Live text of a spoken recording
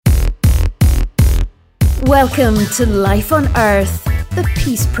Welcome to Life on Earth, the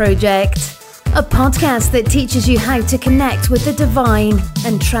Peace Project, a podcast that teaches you how to connect with the divine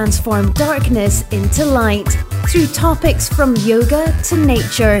and transform darkness into light through topics from yoga to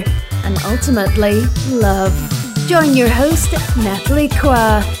nature and ultimately love. Join your host, Natalie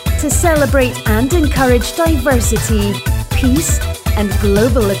Kwa, to celebrate and encourage diversity, peace, and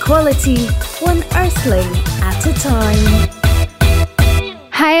global equality, one earthling at a time.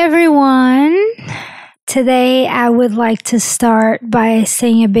 Hi, everyone. Today, I would like to start by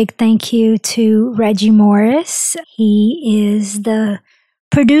saying a big thank you to Reggie Morris. He is the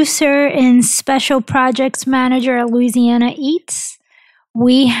producer and special projects manager at Louisiana Eats.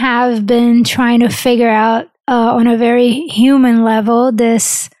 We have been trying to figure out on a very human level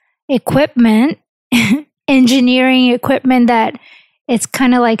this equipment, engineering equipment that it's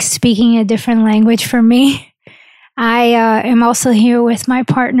kind of like speaking a different language for me. I am also here with my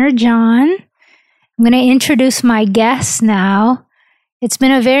partner, John. I'm going to introduce my guest now. It's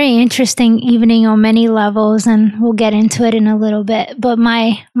been a very interesting evening on many levels, and we'll get into it in a little bit. But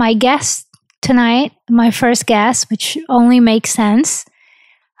my guest tonight, my first guest, which only makes sense,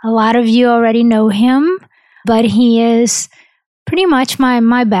 a lot of you already know him, but he is pretty much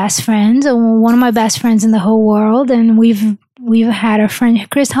my best friend, one of my best friends in the whole world, and we've had a friend.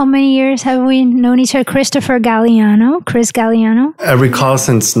 Chris, how many years have we known each other? Chris Galliano. I recall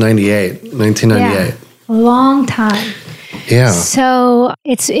since 1998. Yeah, a long time. Yeah. So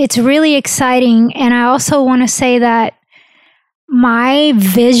it's really exciting. And I also want to say that my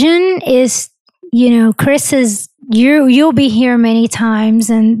vision is, Chris is, you'll be here many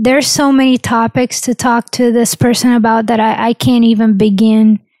times, and there's so many topics to talk to this person about that I can't even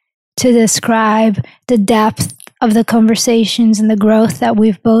begin to describe the depth of the conversations and the growth that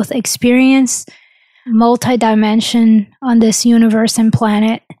we've both experienced, multi-dimension on this universe and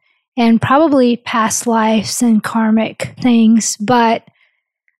planet, and probably past lives and karmic things. But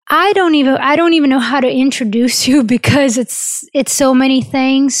I don't even know how to introduce you because it's so many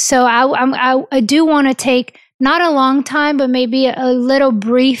things. So I do want to take not a long time, but maybe a little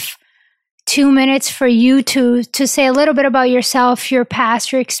brief 2 minutes for you to say a little bit about yourself, your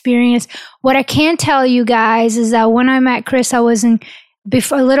past, your experience. What I can tell you guys is that when I met Chris, I was a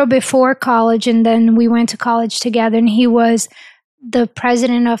little before college, and then we went to college together, and he was the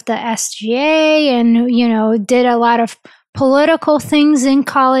president of the SGA and, did a lot of political things in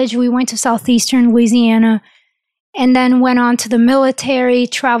college. We went to Southeastern Louisiana and then went on to the military,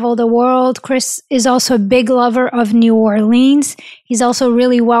 traveled the world. Chris is also a big lover of New Orleans. He's also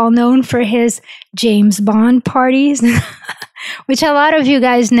really well known for his James Bond parties, which a lot of you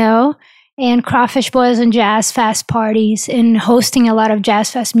guys know, and Crawfish Boils and Jazz Fest parties, and hosting a lot of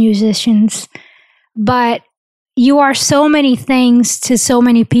Jazz Fest musicians. But you are so many things to so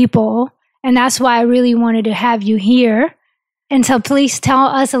many people, and that's why I really wanted to have you here. And so please tell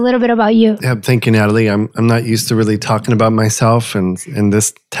us a little bit about you. Yeah, thank you, Natalie. I'm not used to really talking about myself in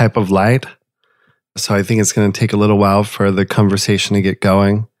this type of light. So I think it's going to take a little while for the conversation to get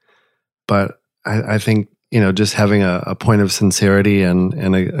going. But I think, just having a point of sincerity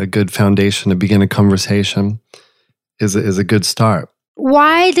and a good foundation to begin a conversation is a good start.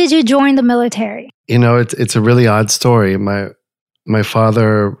 Why did you join the military? It's a really odd story. My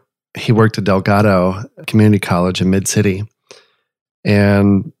father, he worked at Delgado Community College in Mid-City.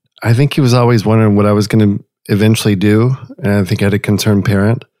 And I think he was always wondering what I was going to eventually do. And I think I had a concerned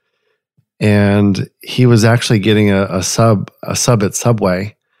parent. And he was actually getting a sub at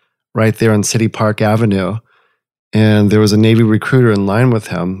Subway right there on City Park Avenue. And there was a Navy recruiter in line with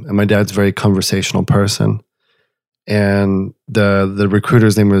him. And my dad's a very conversational person. And the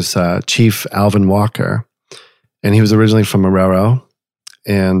recruiter's name was Chief Alvin Walker. And he was originally from Marrero.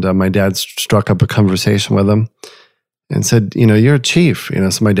 And my dad struck up a conversation with him and said, you're a chief.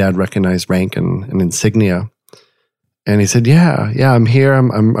 So my dad recognized rank and insignia. And he said, yeah, I'm here.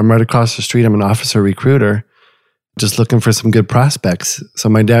 I'm right across the street. I'm an officer recruiter, just looking for some good prospects. So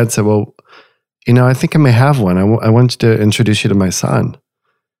my dad said, well, I think I may have one. I want you to introduce you to my son.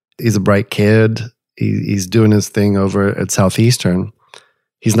 He's a bright kid. He's doing his thing over at Southeastern.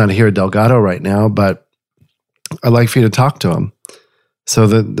 He's not here at Delgado right now, but I'd like for you to talk to him. So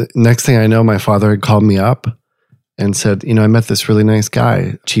the next thing I know, my father had called me up and said, I met this really nice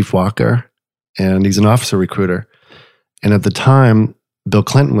guy, Chief Walker, and he's an officer recruiter. And at the time, Bill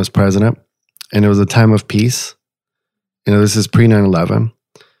Clinton was president, and it was a time of peace. This is pre-9/11.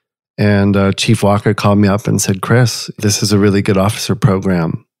 And Chief Walker called me up and said, Chris, this is a really good officer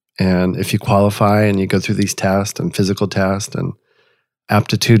program. And if you qualify and you go through these tests and physical tests and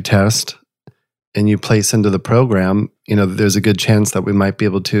aptitude test, and you place into the program, there's a good chance that we might be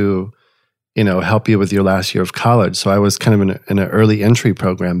able to help you with your last year of college. So I was kind of in an early entry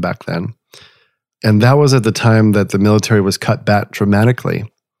program back then. And that was at the time that the military was cut back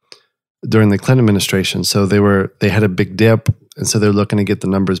dramatically during the Clinton administration. So they had a big dip, and so they're looking to get the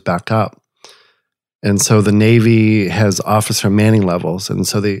numbers back up. And so the Navy has officer manning levels, and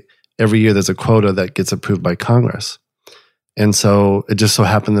so every year there's a quota that gets approved by Congress. And so it just so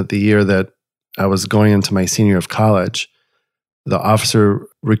happened that the year that I was going into my senior year of college, the officer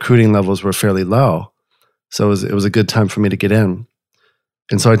recruiting levels were fairly low. So it was a good time for me to get in.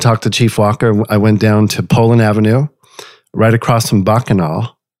 And so I talked to Chief Walker. I went down to Poland Avenue, right across from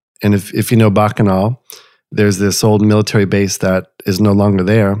Bacchanal. And if you know Bacchanal, there's this old military base that is no longer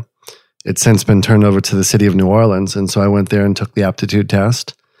there. It's since been turned over to the city of New Orleans. And so I went there and took the aptitude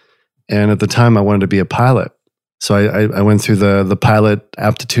test. And at the time, I wanted to be a pilot. So I went through the pilot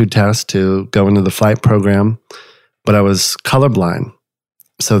aptitude test to go into the flight program, but I was colorblind.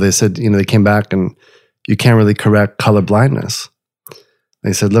 So they said, they came back and you can't really correct color blindness.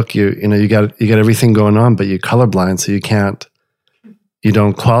 They said, look, you got everything going on, but you're colorblind, so you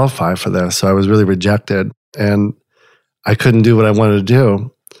don't qualify for this. So I was really rejected, and I couldn't do what I wanted to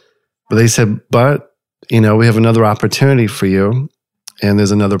do. But they said, but we have another opportunity for you, and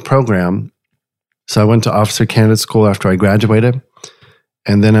there's another program. So I went to Officer Candidate School after I graduated,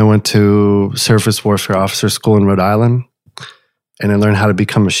 and then I went to Surface Warfare Officer School in Rhode Island, and I learned how to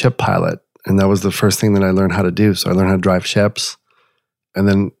become a ship pilot. And that was the first thing that I learned how to do. So I learned how to drive ships. And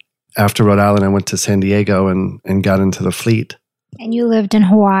then after Rhode Island, I went to San Diego and got into the fleet. And you lived in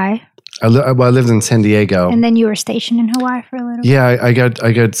Hawaii? I lived in San Diego. And then you were stationed in Hawaii for a little bit? Yeah, I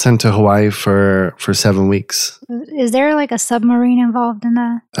got sent to Hawaii for 7 weeks. Is there like a submarine involved in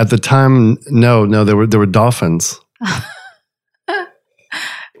that? At the time, no, there were dolphins.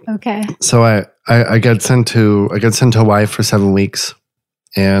 Okay. So I got sent to Hawaii for 7 weeks,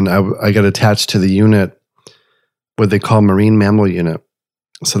 and I got attached to the unit, what they call Marine Mammal Unit.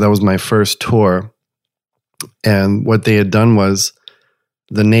 So that was my first tour. And what they had done was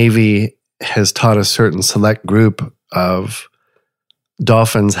the Navy has taught a certain select group of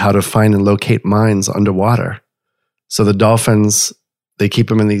dolphins how to find and locate mines underwater. So the dolphins, they keep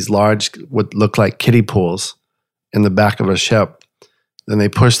them in these large, what look like kiddie pools in the back of a ship. Then they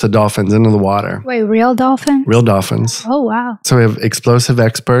push the dolphins into the water. Wait, real dolphins? Real dolphins. Oh, wow. So we have explosive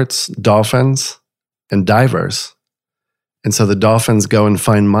experts, dolphins, and divers. And so the dolphins go and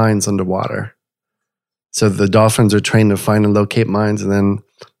find mines underwater. So the dolphins are trained to find and locate mines, and then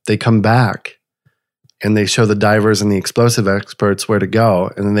they come back and they show the divers and the explosive experts where to go,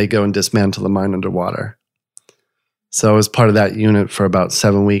 and then they go and dismantle the mine underwater. So I was part of that unit for about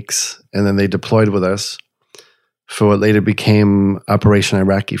 7 weeks, and then they deployed with us for what later became Operation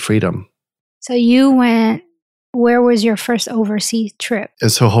Iraqi Freedom. So you went, where was your first overseas trip?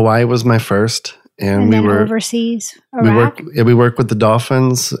 And so Hawaii was my first. And we were overseas, Iraq? We worked with the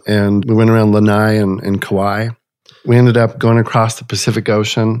dolphins, and we went around Lanai and Kauai. We ended up going across the Pacific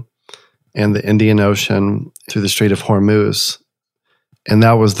Ocean and the Indian Ocean through the Strait of Hormuz. And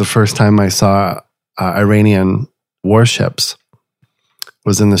that was the first time I saw Iranian warships,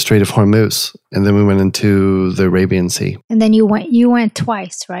 was in the Strait of Hormuz. And then we went into the Arabian Sea. And then you went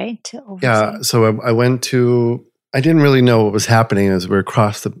twice, right? To overseas? Yeah, so I went to... I didn't really know what was happening as we were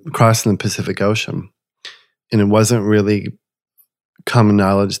crossing the Pacific Ocean. And it wasn't really common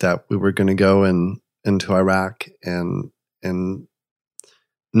knowledge that we were going to go into Iraq, and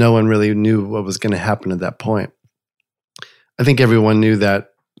no one really knew what was going to happen at that point. I think everyone knew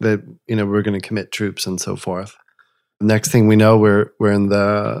that we were going to commit troops and so forth. Next thing we know, we're in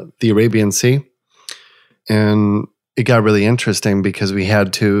the Arabian Sea, and it got really interesting because we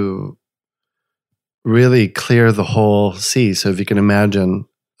had to really clear the whole sea. So if you can imagine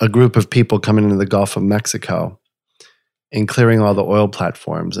a group of people coming into the Gulf of Mexico and clearing all the oil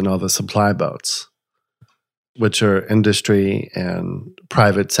platforms and all the supply boats, which are industry and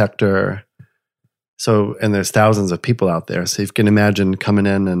private sector. So, and there's thousands of people out there. So you can imagine coming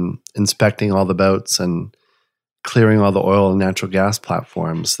in and inspecting all the boats and clearing all the oil and natural gas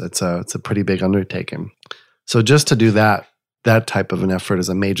platforms. It's a pretty big undertaking. So just to do that type of an effort is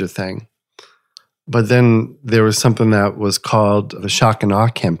a major thing. But then there was something that was called the Shock and Awe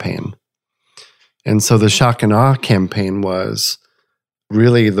campaign. And so the Shock and Awe campaign was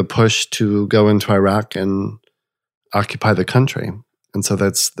really the push to go into Iraq and occupy the country. And so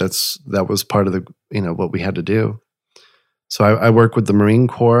that was part of the, what we had to do. So I worked with the Marine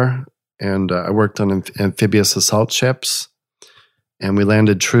Corps, and I worked on amphibious assault ships, and we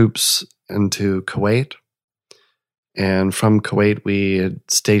landed troops into Kuwait. And from Kuwait, we had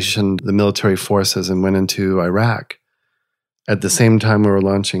stationed the military forces and went into Iraq. At the same time, we were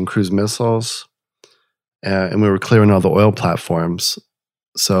launching cruise missiles, and we were clearing all the oil platforms.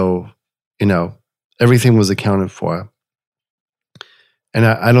 So, everything was accounted for. And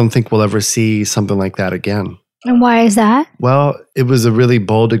I don't think we'll ever see something like that again. And why is that? Well, it was a really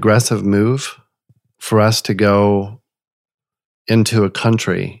bold, aggressive move for us to go into a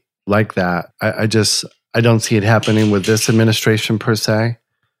country like that. I don't see it happening with this administration per se.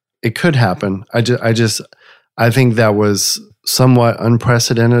 It could happen. I think that was somewhat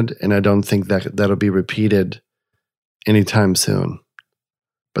unprecedented, and I don't think that'll be repeated anytime soon.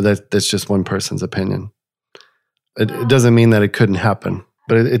 But that's just one person's opinion. It doesn't mean that it couldn't happen,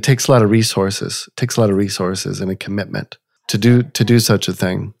 but it takes a lot of resources. It takes a lot of resources and a commitment to do such a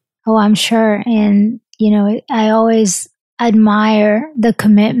thing. Oh, I'm sure. And, I always admire the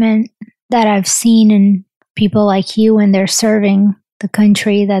commitment that I've seen in people like you when they're serving the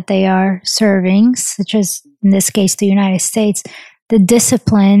country that they are serving, such as in this case, the United States, the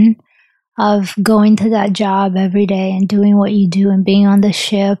discipline of going to that job every day and doing what you do and being on the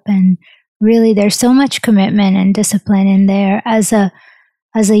ship. And really, there's so much commitment and discipline in there. As a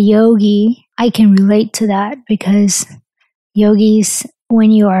yogi, I can relate to that because yogis,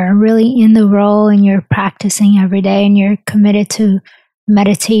 when you are really in the role and you're practicing every day and you're committed to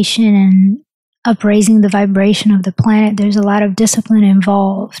meditation and upraising the vibration of the planet, there's a lot of discipline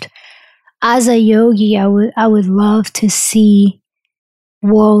involved. As a yogi, I would love to see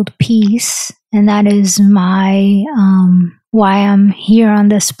world peace, and that is my why I'm here on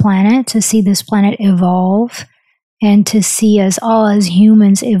this planet, to see this planet evolve and to see us all as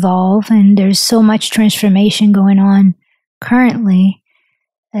humans evolve. And there's so much transformation going on currently.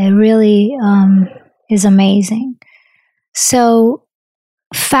 It really is amazing. So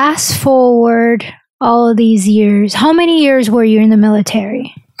fast forward all of these years. How many years were you in the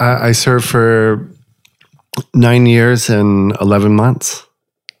military? I served for 9 years and 11 months.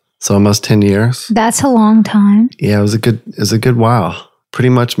 So almost 10 years. That's a long time. Yeah, it was a good while. Pretty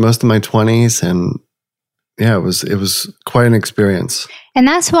much most of my 20s, and yeah, it was quite an experience. And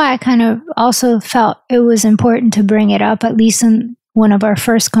that's why I kind of also felt it was important to bring it up, at least in one of our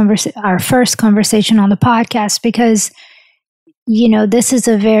first conversation on the podcast, because this is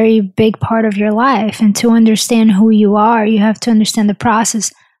a very big part of your life, and to understand who you are, you have to understand the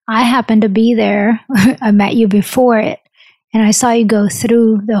process. I happened to be there. I met you before it. And I saw you go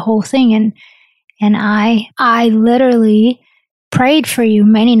through the whole thing, and I literally prayed for you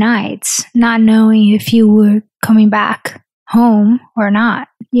many nights, not knowing if you were coming back home or not,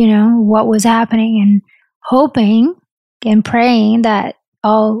 what was happening, and hoping and praying that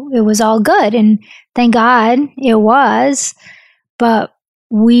it was all good. And thank God it was, but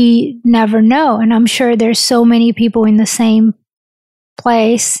we never know. And I'm sure there's so many people in the same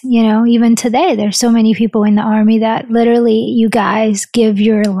place, even today, there's so many people in the Army that literally you guys give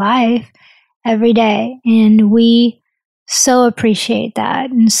your life every day. And we so appreciate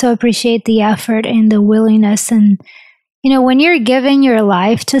that and so appreciate the effort and the willingness. And, when you're giving your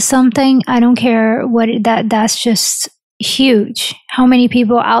life to something, I don't care that's just huge. How many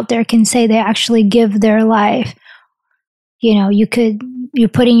people out there can say they actually give their life? You're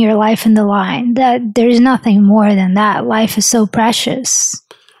putting your life in the line. That there's nothing more than that. Life is so precious.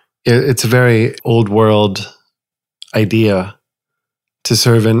 It's a very old world idea to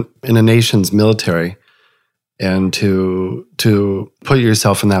serve in a nation's military and to put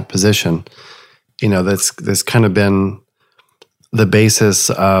yourself in that position. That's kind of been the basis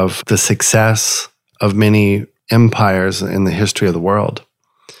of the success of many empires in the history of the world.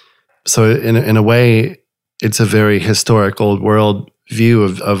 So in a way, it's a very historic old world view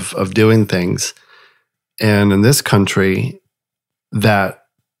of doing things. And in this country, that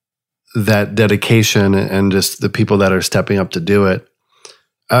dedication and just the people that are stepping up to do it,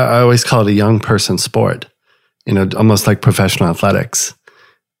 I always call it a young person sport, almost like professional athletics.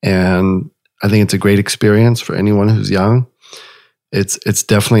 And I think it's a great experience for anyone who's young. It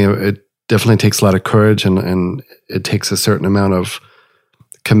definitely takes a lot of courage and it takes a certain amount of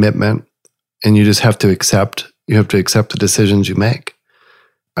commitment, and you just have to accept the decisions you make.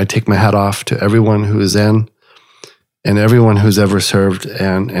 I take my hat off to everyone who is in and everyone who's ever served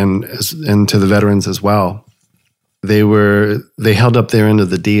and to the veterans as well. They held up their end of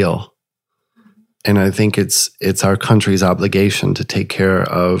the deal. And I think it's our country's obligation to take care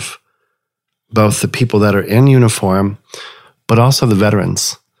of both the people that are in uniform, but also the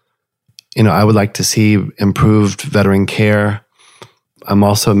veterans. I would like to see improved veteran care. I'm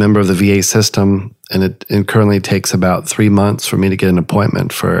also a member of the VA system, and it currently takes about 3 months for me to get an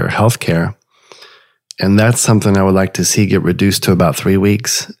appointment for healthcare. And that's something I would like to see get reduced to about 3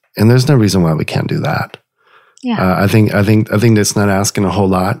 weeks. And there's no reason why we can't do that. Yeah. I think that's not asking a whole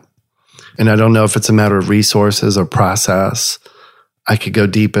lot. And I don't know if it's a matter of resources or process. I could go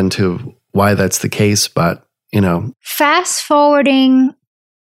deep into why that's the case, but, Fast forwarding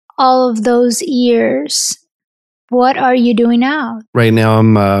all of those years, what are you doing now? Right now,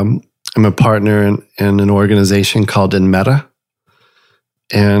 I'm a partner in an organization called InMeta.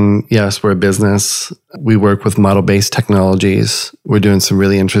 And yes, we're a business. We work with model-based technologies. We're doing some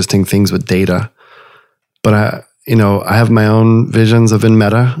really interesting things with data. But I have my own visions of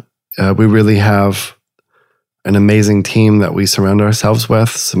InMeta. We really have an amazing team that we surround ourselves with,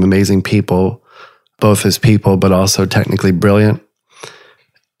 some amazing people, both as people, but also technically brilliant.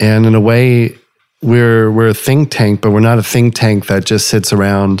 And in a way, we're a think tank, but we're not a think tank that just sits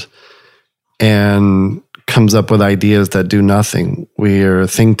around and comes up with ideas that do nothing. We're a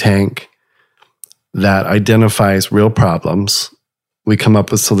think tank that identifies real problems. We come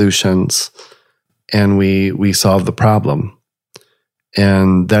up with solutions, and we solve the problem.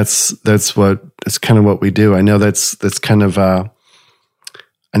 And that's kind of what we do. I know that's kind of a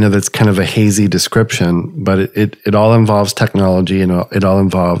hazy description, but it all involves technology, and it all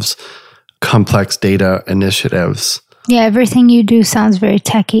involves complex data initiatives. Yeah, everything you do sounds very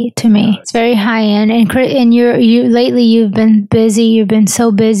techy to me. It's very high end, and lately you've been busy. You've been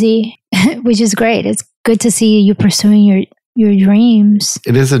so busy, which is great. It's good to see you pursuing your dreams.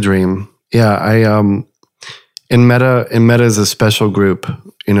 It is a dream. Yeah, InMeta is a special group.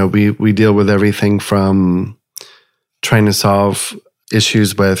 We deal with everything from trying to solve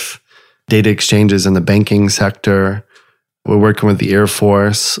issues with data exchanges in the banking sector. We're working with the Air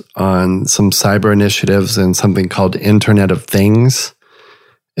Force on some cyber initiatives and something called Internet of Things.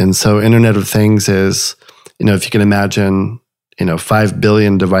 And so Internet of Things is, if you can imagine, 5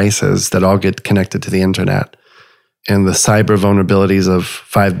 billion devices that all get connected to the internet. And the cyber vulnerabilities of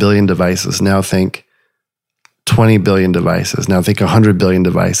 5 billion devices, now think 20 billion devices, now think 100 billion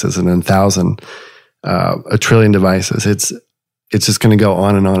devices, and then 1,000, a trillion devices. It's just going to go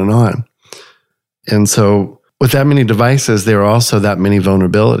on and on and on. And so with that many devices, there are also that many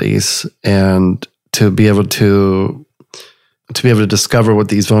vulnerabilities. And to be able to discover what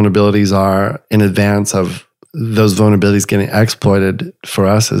these vulnerabilities are in advance of those vulnerabilities getting exploited for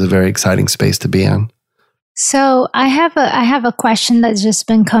us is a very exciting space to be in. So I have a question that's just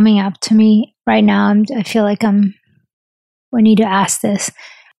been coming up to me right now. I feel like we need to ask this.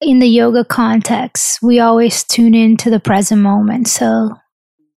 In the yoga context, we always tune into the present moment. So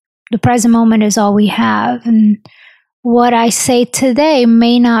the present moment is all we have. And what I say today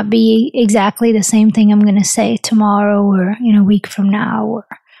may not be exactly the same thing I'm going to say tomorrow or in a week from now. Or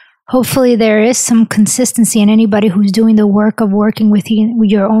hopefully there is some consistency in anybody who's doing the work of working with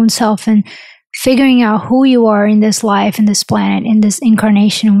your own self and figuring out who you are in this life, in this planet, in this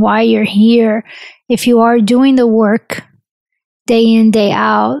incarnation, why you're here. If you are doing the work day in, day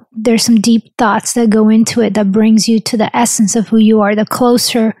out, there's some deep thoughts that go into it that brings you to the essence of who you are, the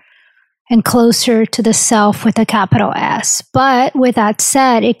closer and closer to the self with a capital S. But with that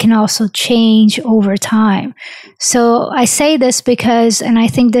said, it can also change over time. So I say this because, and I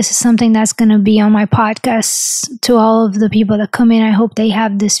think this is something that's going to be on my podcast to all of the people that come in. I hope they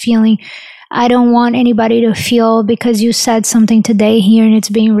have this feeling. I don't want anybody to feel because you said something today here and it's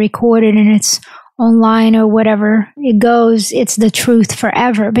being recorded and it's online or whatever it goes, it's the truth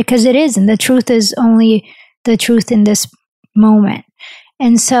forever, because it isn't. The truth is only the truth in this moment.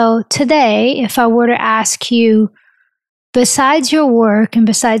 And so today, if I were to ask you, besides your work and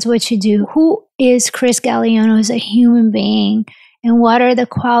besides what you do, who is Chris Galiano as a human being? And what are the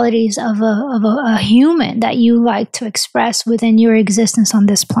qualities of a human that you like to express within your existence on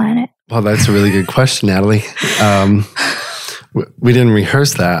this planet? Well, that's a really good question, Natalie. We didn't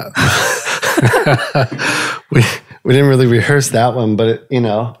rehearse that. we didn't really rehearse that one, but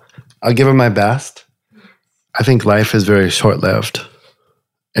I'll give it my best. I think life is very short-lived.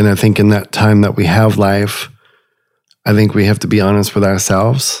 And I think in that time that we have life, I think we have to be honest with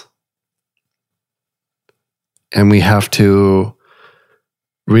ourselves. And we have to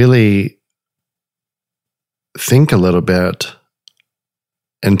really think a little bit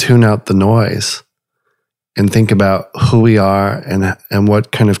and tune out the noise and think about who we are and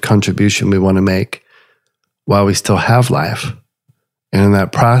what kind of contribution we want to make while we still have life. And in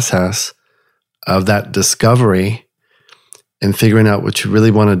that process of that discovery and figuring out what you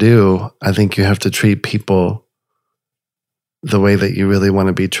really want to do, I think you have to treat people the way that you really want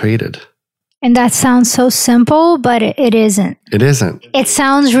to be treated. And that sounds so simple, but it isn't. It isn't. It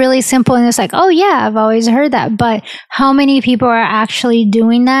sounds really simple and it's like, oh yeah, I've always heard that. But how many people are actually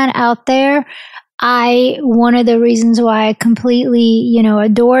doing that out there? one of the reasons why I completely,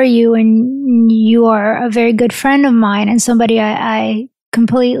 adore you, and you are a very good friend of mine and somebody I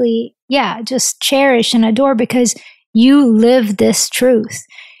completely, just cherish and adore, because you live this truth.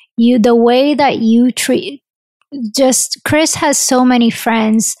 The way that you treat, Chris has so many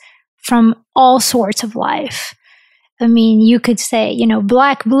friends from all sorts of life. I mean, you could say,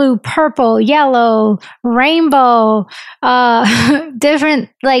 black, blue, purple, yellow, rainbow, different,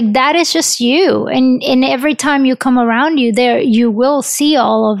 like that is just you. And every time you come around you will see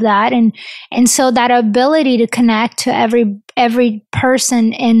all of that. And so that ability to connect to every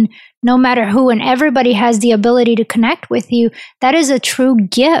person, and no matter who, and everybody has the ability to connect with you, that is a true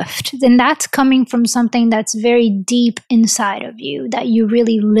gift. And that's coming from something that's very deep inside of you, that you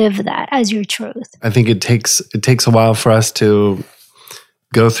really live that as your truth. I think it takes a while for us to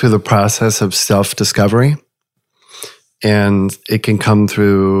go through the process of self-discovery. And it can come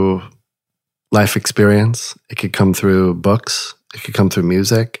through life experience. It could come through books. It could come through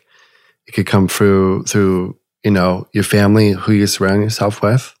music. It could come through your family, who you surround yourself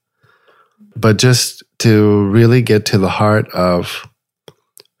with. But just to really get to the heart of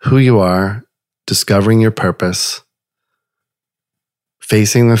who you are, discovering your purpose,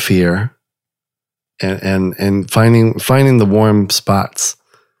 facing the fear, and finding the warm spots.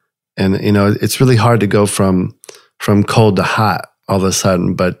 And it's really hard to go from cold to hot all of a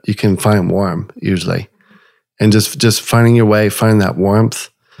sudden, but you can find warm usually. And just finding your way, finding that warmth,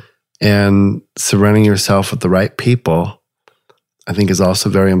 and surrounding yourself with the right people, I think is also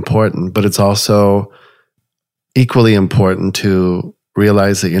very important. But it's also equally important to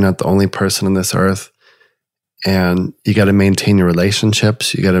realize that you're not the only person on this earth, and you got to maintain your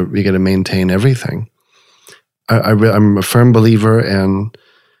relationships. You got to maintain everything. I'm a firm believer in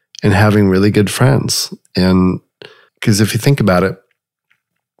having really good friends, and because if you think about it,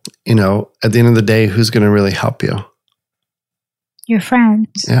 at the end of the day, who's going to really help you? Your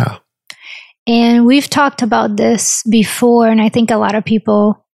friends. Yeah. And we've talked about this before, and I think a lot of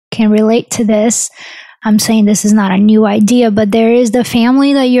people can relate to this. I'm saying this is not a new idea, but there is the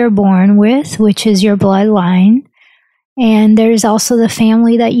family that you're born with, which is your bloodline. And there's also the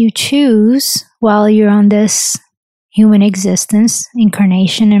family that you choose while you're on this human existence,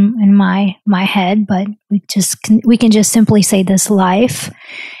 incarnation in my head, but we can just simply say this life.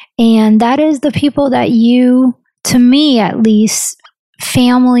 And that is the people that you, to me at least,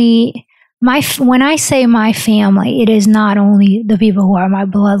 family. When I say my family, it is not only the people who are my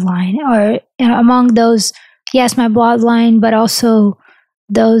bloodline, or among those, yes, my bloodline, but also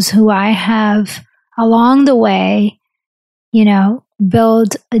those who I have along the way,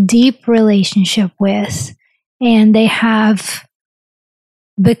 build a deep relationship with, and they have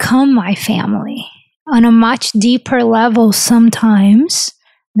become my family on a much deeper level sometimes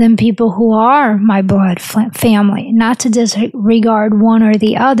than people who are my blood family, not to disregard one or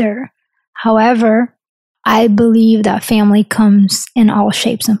the other. However, I believe that family comes in all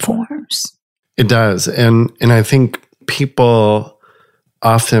shapes and forms. It does. And I think people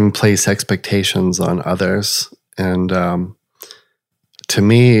often place expectations on others. And to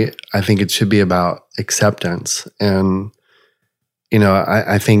me, I think it should be about acceptance. And,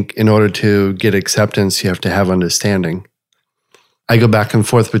 I think in order to get acceptance, you have to have understanding. I go back and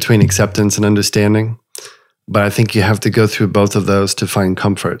forth between acceptance and understanding. But I think you have to go through both of those to find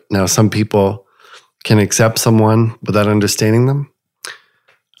comfort. Now, some people can accept someone without understanding them.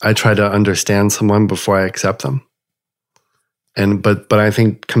 I try to understand someone before I accept them. But I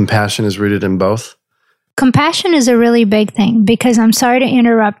think compassion is rooted in both. Compassion is a really big thing, because I'm sorry to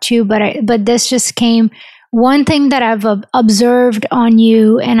interrupt you, but this just came. One thing that I've observed on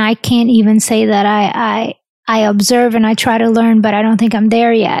you, and I can't even say that I observe and I try to learn, but I don't think I'm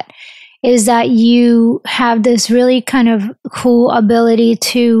there yet, is that you have this really kind of cool ability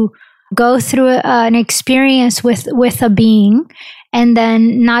to go through an experience with a being and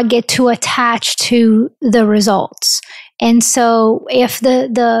then not get too attached to the results. And so if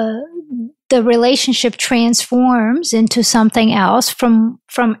the relationship transforms into something else from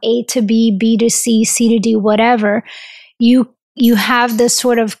A to B, B to C, C to D, whatever, you have this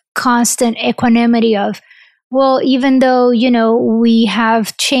sort of constant equanimity of, well, even though, we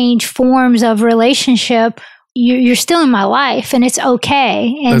have changed forms of relationship, you're still in my life, and it's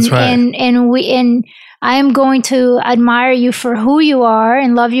okay. And, that's right. And I am going to admire you for who you are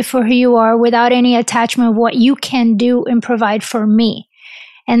and love you for who you are without any attachment of what you can do and provide for me.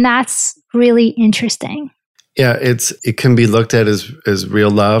 And that's really interesting. Yeah, it can be looked at as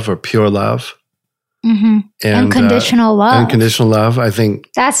real love or pure love. Mm-hmm. And unconditional love. Unconditional love, I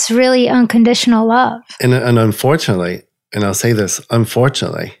think. That's really unconditional love. And unfortunately, and I'll say this,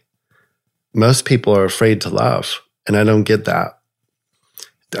 unfortunately, most people are afraid to love, and I don't get that.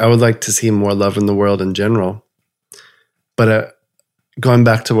 I would like to see more love in the world in general. But going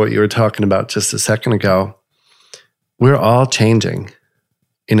back to what you were talking about just a second ago, we're all changing.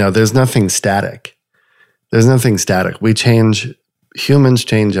 There's nothing static. There's nothing static. We change. Humans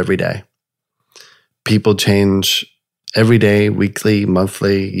change every day. People change every day, weekly,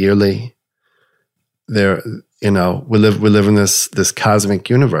 monthly, yearly. We live in this cosmic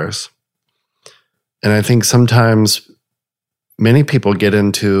universe. And I think sometimes many people get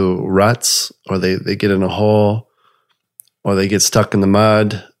into ruts, or they get in a hole, or they get stuck in the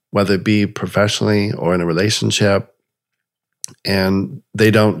mud, whether it be professionally or in a relationship, and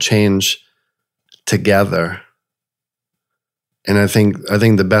they don't change together. And I think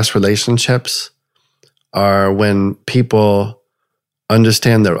the best relationships are when people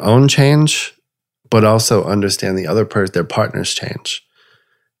understand their own change, but also understand the other person, their partner's change.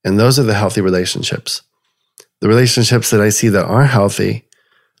 And those are the healthy relationships. The relationships that I see that aren't healthy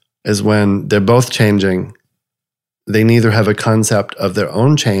is when they're both changing. They neither have a concept of their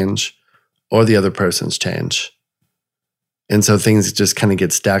own change or the other person's change. And so things just kind of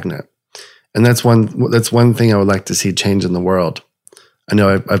get stagnant. And that's one thing I would like to see change in the world. I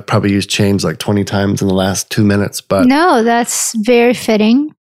know I've probably used change like 20 times in the last 2 minutes, but no, that's very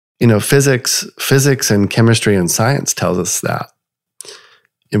fitting. Physics and chemistry and science tells us that.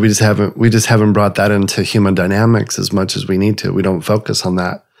 And we just haven't brought that into human dynamics as much as we need to. We don't focus on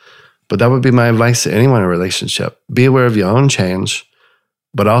that. But that would be my advice to anyone in a relationship. Be aware of your own change,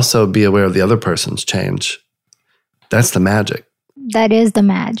 but also be aware of the other person's change. That's the magic. That is the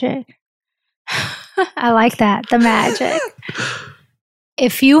magic. I like that, the magic.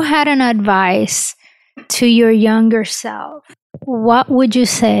 If you had an advice to your younger self, what would you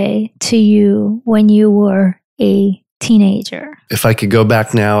say to you when you were a teenager? If I could go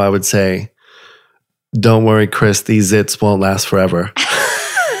back now, I would say, don't worry, Chris, these zits won't last forever.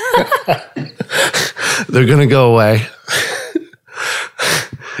 They're going to go away.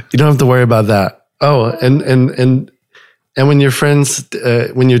 You don't have to worry about that. Oh, and when your friends,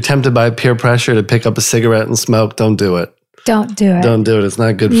 when you're tempted by peer pressure to pick up a cigarette and smoke, don't do it. Don't do it. Don't do it. It's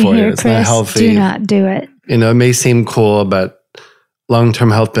not good for you. It's Chris, not healthy. Do not do it. It may seem cool, but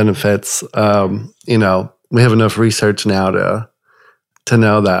long-term health benefits, we have enough research now to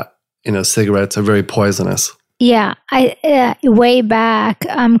know that, cigarettes are very poisonous. Yeah. Way back,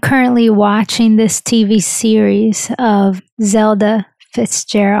 I'm currently watching this TV series of Zelda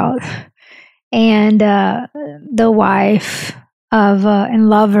Fitzgerald and the wife of and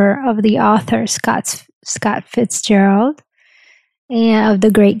lover of the author Scott Fitzgerald and of The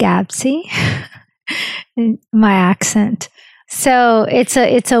Great Gatsby. My accent. So it's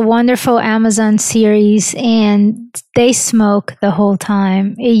a wonderful Amazon series, and they smoke the whole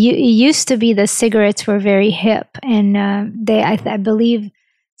time. It used to be that cigarettes were very hip, and I believe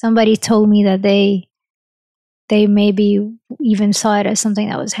somebody told me that they maybe even saw it as something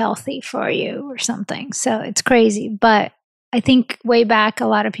that was healthy for you or something. So it's crazy, but I think way back a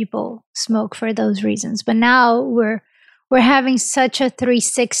lot of people smoke for those reasons. But now we're having such a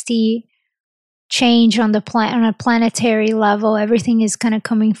 360 change on a planetary level. Everything is kind of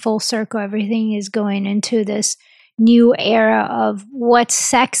coming full circle. Everything is going into this new era of what's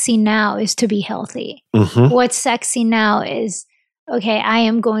sexy now is to be healthy. Mm-hmm. What's sexy now is, okay, I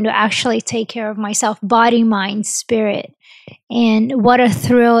am going to actually take care of myself, body, mind, spirit. And what a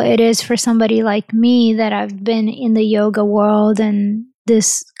thrill it is for somebody like me that I've been in the yoga world and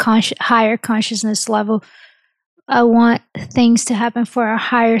this higher consciousness level. I want things to happen for our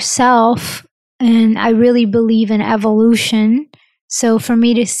higher self. And I really believe in evolution. So for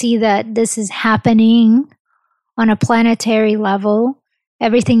me to see that this is happening on a planetary level,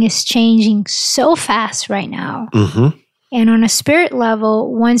 everything is changing so fast right now. Mm-hmm. And on a spirit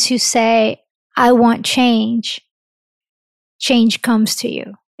level, once you say, I want change, change comes to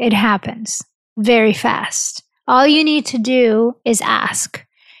you. It happens very fast. All you need to do is ask.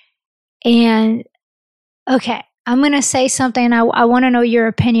 And okay, I'm going to say something. I want to know your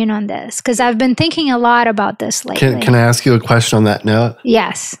opinion on this because I've been thinking a lot about this lately. Can I ask you a question on that note?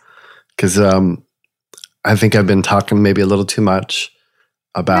 Yes. Because I think I've been talking maybe a little too much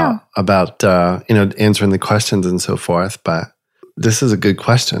about answering the questions and so forth. But this is a good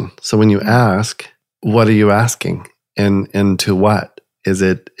question. So when you ask, what are you asking, and to what? Is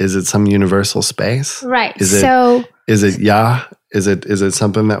it some universal space? Right. Is it Yah? Is it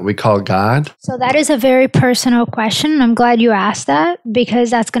something that we call God? So that is a very personal question. I'm glad you asked that because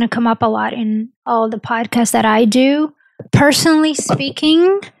that's going to come up a lot in all the podcasts that I do. Personally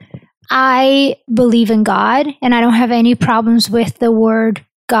speaking, I believe in God and I don't have any problems with the word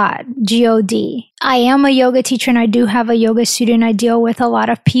God, G-O-D. I am a yoga teacher and I do have a yoga student. I deal with a lot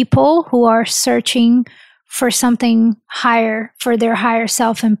of people who are searching for something higher, for their higher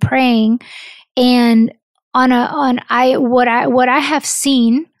self and praying. And what I have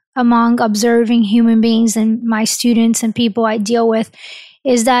seen among observing human beings and my students and people I deal with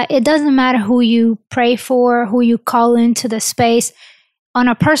is that it doesn't matter who you pray for, who you call into the space. On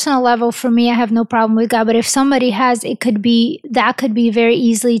a personal level, for me, I have no problem with God. But if somebody has, that could be very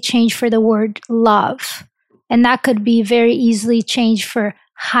easily changed for the word love. And that could be very easily changed for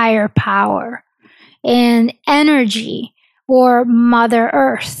higher power and energy or Mother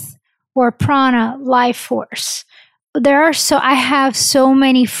Earth or prana, life force. I have so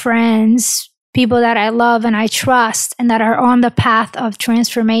many friends, people that I love and I trust and that are on the path of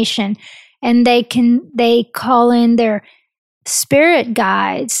transformation. And they call in their spirit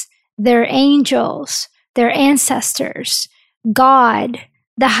guides, their angels, their ancestors, God,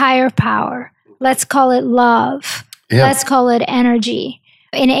 the higher power. Let's call it love. Yeah. Let's call it energy.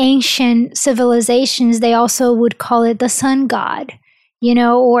 In ancient civilizations, they also would call it the sun god,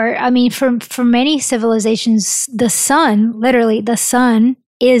 for many civilizations, the sun, literally the sun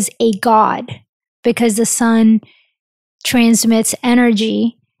is a god because the sun transmits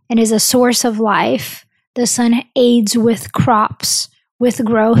energy and is a source of life. The sun aids with crops, with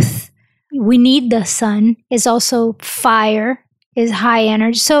growth. We need the sun. It's also fire, is high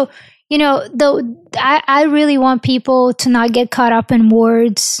energy. So, I really want people to not get caught up in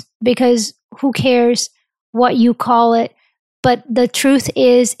words because who cares what you call it? But the truth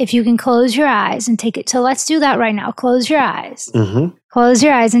is, if you can close your eyes and take it. So let's do that right now. Close your eyes. Mm-hmm. Close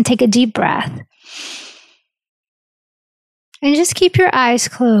your eyes and take a deep breath. And just keep your eyes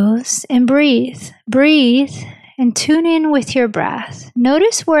closed and breathe. Breathe and tune in with your breath.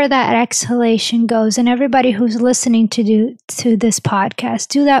 Notice where that exhalation goes. And everybody who's listening to this podcast,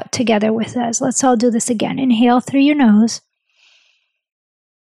 do that together with us. Let's all do this again. Inhale through your nose.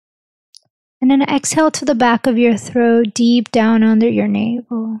 And then exhale to the back of your throat, deep down under your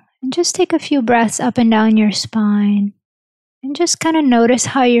navel. And just take a few breaths up and down your spine. And just kind of notice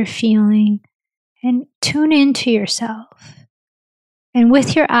how you're feeling. And tune into yourself. And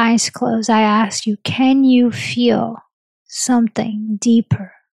with your eyes closed, I ask you, can you feel something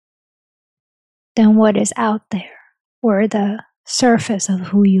deeper than what is out there or the surface of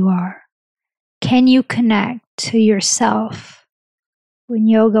who you are? Can you connect to yourself? In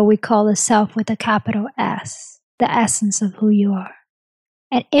yoga, we call the self with a capital S, the essence of who you are.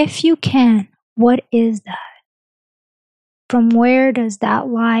 And if you can, what is that? From where does that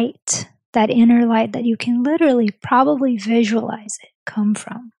light, that inner light that you can literally probably visualize it, come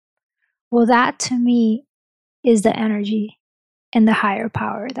from? Well, that to me is the energy and the higher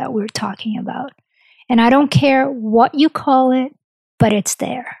power that we're talking about. And I don't care what you call it, but it's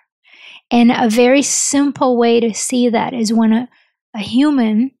there. And a very simple way to see that is when a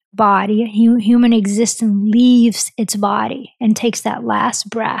human body, a human existence leaves its body and takes that last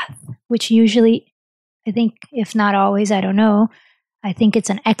breath, which usually, I think, if not always, I don't know, I think it's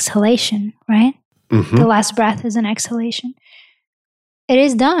an exhalation, right? Mm-hmm. The last breath is an exhalation. It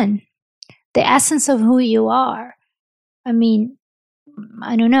is done. The essence of who you are. I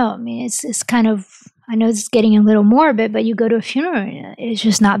don't know. It's kind of, I know it's getting a little morbid, but you go to a funeral, it's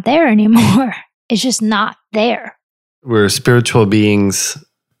just not there anymore. It's just not there. We're spiritual beings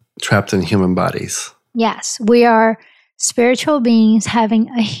trapped in human bodies. Yes, we are spiritual beings having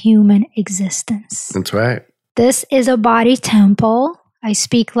a human existence. That's right. This is a body temple. I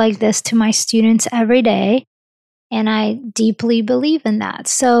speak like this to my students every day. And I deeply believe in that.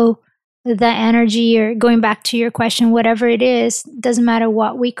 So the energy, or going back to your question, whatever it is, doesn't matter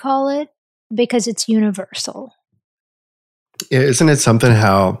what we call it because it's universal. Yeah, isn't it something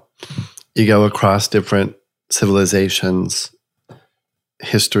how you go across different civilizations,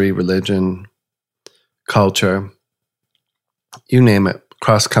 history, religion, culture, you name it,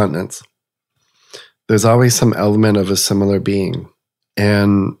 cross continents. There's always some element of a similar being.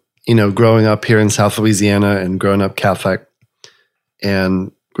 And growing up here in South Louisiana and growing up Catholic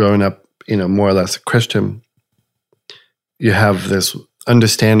and growing up, more or less Christian, you have this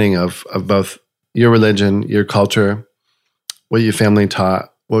understanding of both your religion, your culture, what your family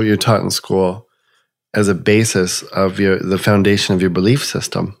taught, what you're taught in school as a basis of the foundation of your belief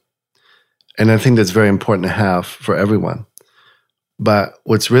system. And I think that's very important to have for everyone. But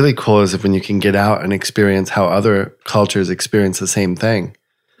what's really cool is when you can get out and experience how other cultures experience the same thing.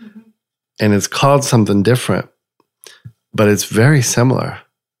 Mm-hmm. And it's called something different, but it's very similar,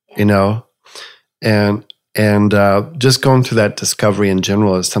 And just going through that discovery in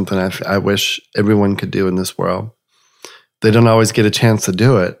general is something I wish everyone could do in this world. They don't always get a chance to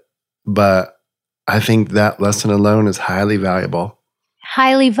do it, but I think that lesson alone is highly valuable.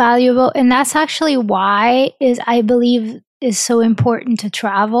 Highly valuable. And that's actually why I believe is so important to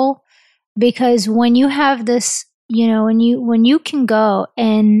travel, because when you have this, when you can go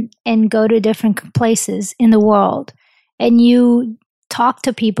and go to different places in the world and you talk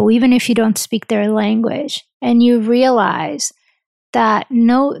to people, even if you don't speak their language, and you realize that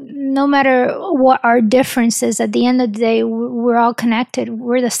no matter what our differences, at the end of the day, we're all connected.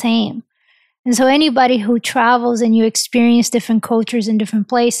 We're the same. And so anybody who travels and you experience different cultures in different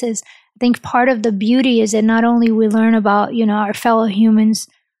places, I think part of the beauty is that not only we learn about, our fellow humans'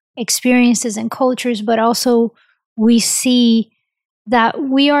 experiences and cultures, but also we see that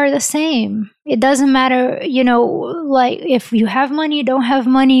we are the same. It doesn't matter, like if you have money, you don't have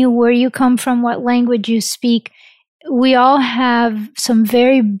money, where you come from, what language you speak. We all have some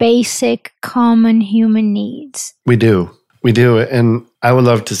very basic, common human needs. We do. And I would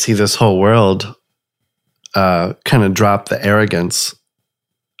love to see this whole world kind of drop the arrogance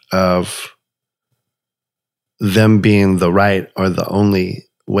of them being the right or the only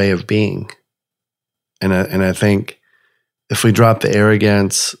way of being. And I think if we drop the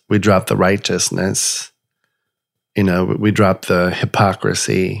arrogance, we drop the righteousness, we drop the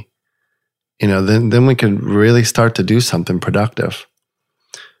hypocrisy, then we could really start to do something productive.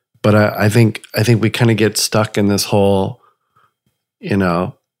 But I think we kind of get stuck in this whole,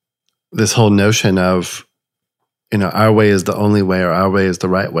 this whole notion of, our way is the only way or our way is the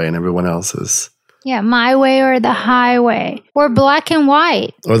right way and everyone else is. Yeah, my way or the highway, or black and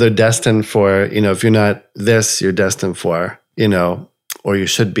white. Or they're destined for, if you're not this, you're destined for, or you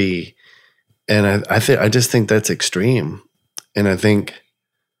should be. And I just think that's extreme. And I think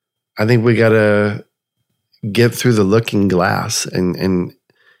we gotta get through the looking glass and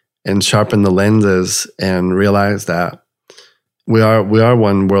sharpen the lenses and realize that we are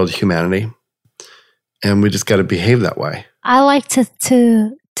one world humanity, and we just got to behave that way. I like to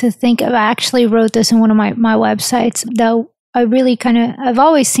think of. I actually wrote this in one of my websites, that I really I've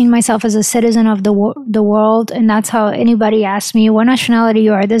always seen myself as a citizen of the world, and that's how anybody asks me what nationality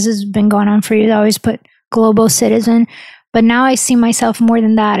you are. This has been going on for years. I always put global citizen. But now I see myself more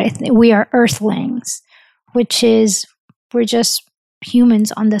than that. We are earthlings, which is we're just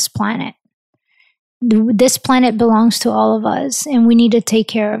humans on this planet. This planet belongs to all of us, and we need to take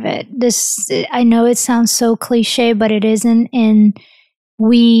care of it. I know it sounds so cliche, but it isn't. And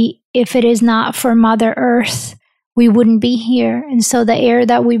if it is not for Mother Earth, we wouldn't be here. And so the air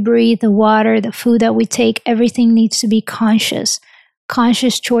that we breathe, the water, the food that we take, everything needs to be conscious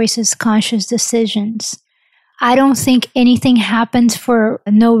choices, conscious decisions. I don't think anything happens for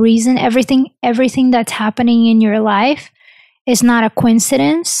no reason. Everything that's happening in your life is not a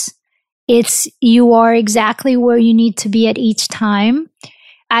coincidence. It's you are exactly where you need to be at each time.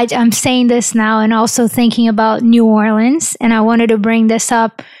 I'm saying this now and also thinking about New Orleans, and I wanted to bring this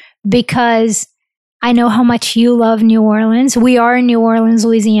up because I know how much you love New Orleans. We are in New Orleans,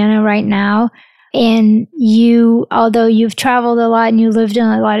 Louisiana right now. And although you've traveled a lot and you lived in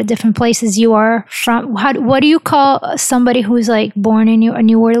a lot of different places, you are from, what do you call somebody who's like born in New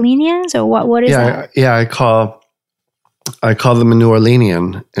Orleanians, or what is that? Yeah, I call them a New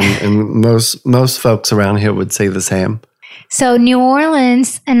Orleanian, and most folks around here would say the same. So New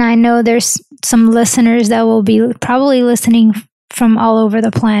Orleans, and I know there's some listeners that will be probably listening from all over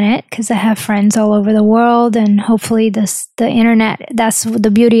the planet, because I have friends all over the world, and hopefully the internet, that's the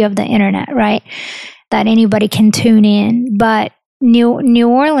beauty of the internet, right? That anybody can tune in. But New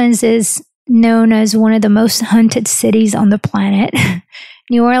Orleans is known as one of the most haunted cities on the planet.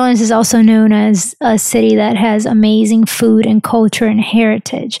 New Orleans is also known as a city that has amazing food and culture and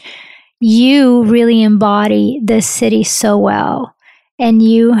heritage. You really embody this city so well. And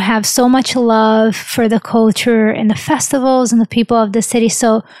you have so much love for the culture and the festivals and the people of the city.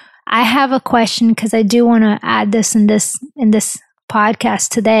 So I have a question, because I do want to add this in this podcast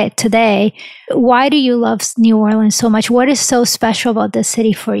today. Why do you love New Orleans so much? What is so special about this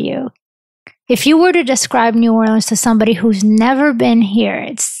city for you? If you were to describe New Orleans to somebody who's never been here,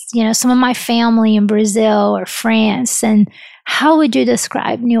 it's, some of my family in Brazil or France, and how would you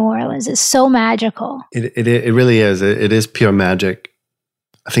describe New Orleans? It's so magical. It really is. It is pure magic.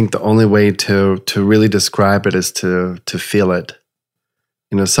 I think the only way to really describe it is to feel it.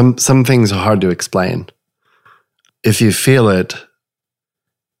 Some things are hard to explain. If you feel it,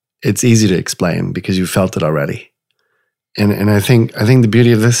 it's easy to explain because you felt it already. And I think the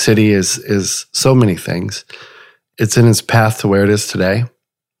beauty of this city is so many things. It's in its path to where it is today.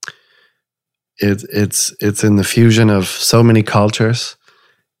 It's in the fusion of so many cultures,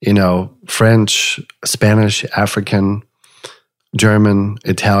 French, Spanish, African, German,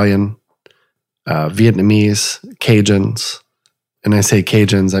 Italian, Vietnamese, Cajuns. And I say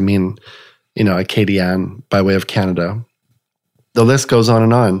Cajuns, I mean, Acadian by way of Canada. The list goes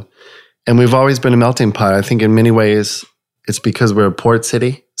on. And we've always been a melting pot. I think in many ways, it's because we're a port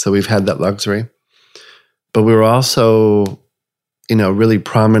city, so we've had that luxury. But we were also, really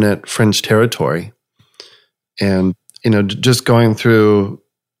prominent French territory. And, just going through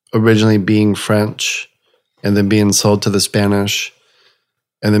originally being French and then being sold to the Spanish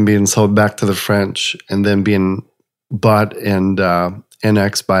and then being sold back to the French and then being bought and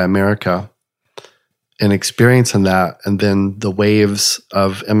annexed by America and experiencing that, and then the waves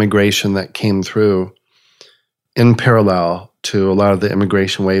of immigration that came through in parallel to a lot of the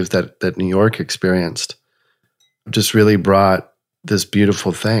immigration waves that New York experienced just really brought this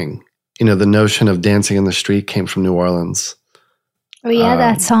beautiful thing. The notion of dancing in the street came from New Orleans. Oh yeah,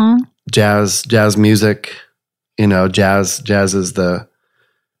 that song. Jazz music, jazz is the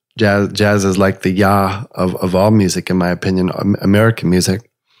jazz is like the Yah of all music, in my opinion, American music.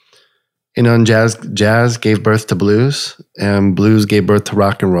 And jazz gave birth to blues, and blues gave birth to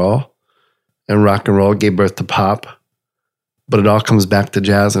rock and roll gave birth to pop. But it all comes back to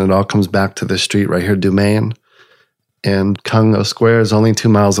jazz, and it all comes back to the street right here, Dumaine. And Congo Square is only 2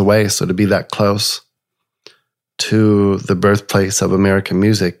 miles away, so to be that close to the birthplace of American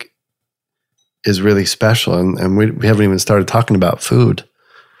music is really special. And we haven't even started talking about food.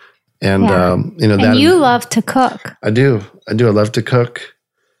 And, and you love to cook. I do. I love to cook.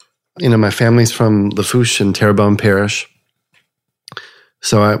 My family's from Lafourche in Terrebonne Parish.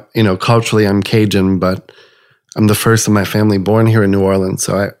 So culturally I'm Cajun, but I'm the first of my family born here in New Orleans.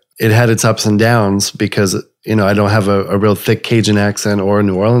 So it had its ups and downs because, I don't have a real thick Cajun accent or a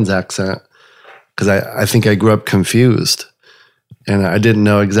New Orleans accent because I think I grew up confused and I didn't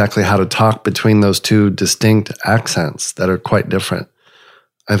know exactly how to talk between those two distinct accents that are quite different.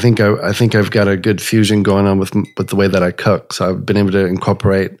 I think I've got a good fusion going on with the way that I cook. So I've been able to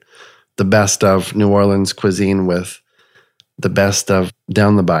incorporate the best of New Orleans cuisine with the best of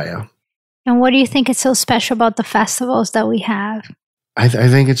down the bayou. And what do you think is so special about the festivals that we have? I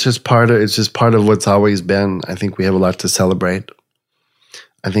think it's just part of what's always been. I think we have a lot to celebrate.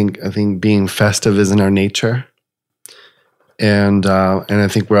 I think being festive is in our nature, and I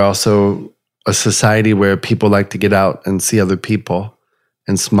think we're also a society where people like to get out and see other people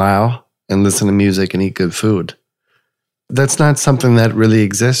and smile and listen to music and eat good food. That's not something that really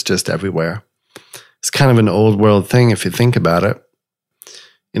exists just everywhere. It's kind of an old world thing if you think about it.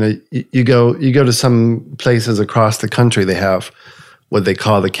 You go to some places across the country, they have what they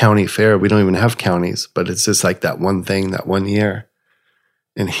call the county fair. We don't even have counties, but it's just like that one thing, that one year.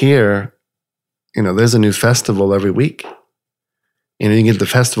 And here, there's a new festival every week. You can get the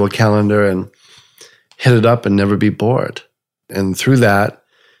festival calendar and hit it up and never be bored. And through that,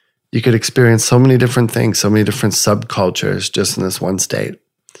 you could experience so many different things, so many different subcultures just in this one state.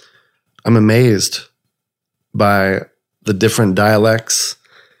 I'm amazed by the different dialects,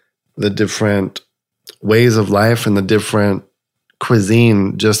 the different ways of life, and the different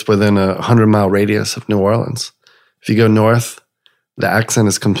cuisine just within a 100-mile radius of New Orleans. If you go north, the accent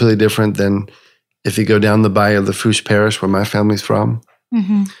is completely different than if you go down the bayou of Lafourche Parish, where my family's from,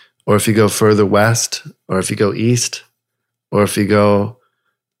 mm-hmm. or if you go further west, or if you go east, or if you go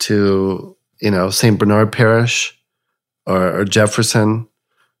to, St. Bernard Parish, or Jefferson,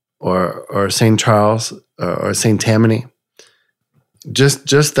 or St. Charles, or St. Tammany. Just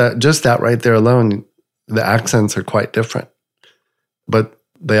that right there alone, the accents are quite different. But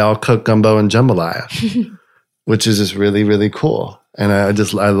they all cook gumbo and jambalaya, which is just really, really cool. And I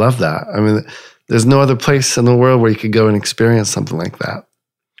love that. I mean, there's no other place in the world where you could go and experience something like that.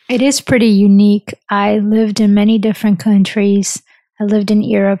 It is pretty unique. I lived in many different countries. I lived in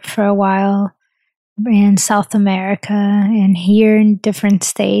Europe for a while, and South America, and here in different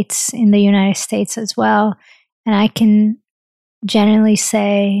states in the United States as well. And I can generally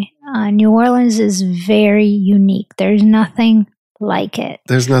say New Orleans is very unique. There's nothing like it.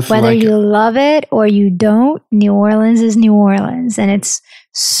 There's nothing Whether like you love it or you don't, New Orleans is New Orleans, and it's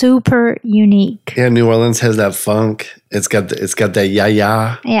super unique. Yeah, New Orleans has that funk. It's got that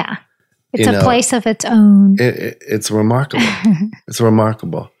ya. Yeah, it's a place of its own. It's remarkable. It's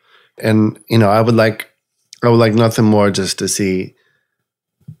remarkable, and I would like nothing more just to see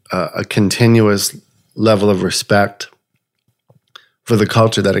a continuous level of respect for the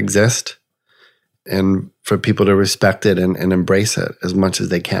culture that exists, and for people to respect it and embrace it as much as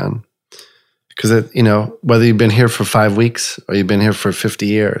they can. Because, whether you've been here for 5 weeks or you've been here for 50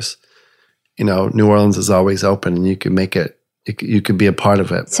 years, New Orleans is always open, and you can make it you could be a part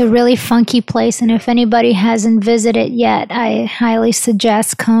of it. It's a really funky place. And if anybody hasn't visited yet, I highly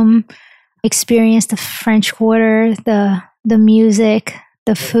suggest come experience the French Quarter, the music,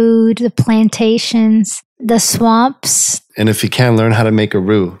 the food, the plantations, the swamps. And if you can, learn how to make a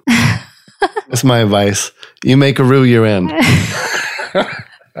roux. That's my advice. You make a roux, you're in.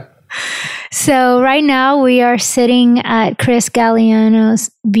 So right now we are sitting at Chris Galliano's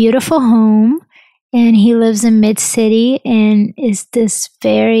beautiful home, and he lives in Mid-City and is this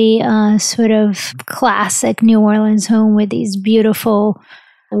very sort of classic New Orleans home with these beautiful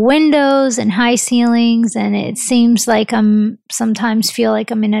windows and high ceilings. And it seems like sometimes feel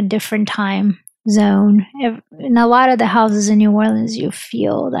like I'm in a different time zone. In a lot of the houses in New Orleans, you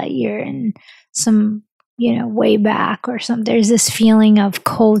feel that you're in some, way back or something. There's this feeling of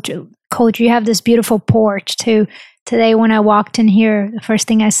culture. You have this beautiful porch too. Today when I walked in here, the first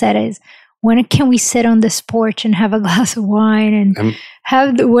thing I said is, when can we sit on this porch and have a glass of wine and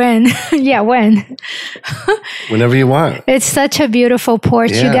when? Yeah, when? Whenever you want. It's such a beautiful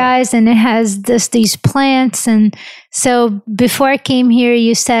porch, you guys, and it has these plants. And so before I came here,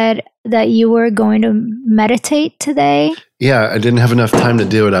 you said that you were going to meditate today. Yeah, I didn't have enough time to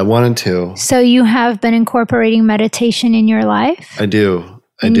do it. I wanted to. So you have been incorporating meditation in your life? I do.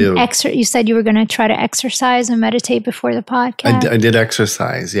 You said you were going to try to exercise and meditate before the podcast? I did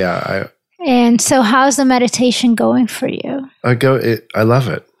exercise, yeah. And so how's the meditation going for you? I love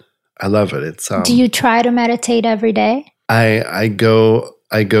it. I love it. It's Do you try to meditate every day? I go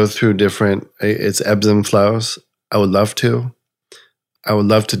through different, it's ebbs and flows. I would love to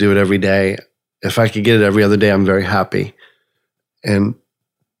do it every day. If I could get it every other day, I'm very happy. And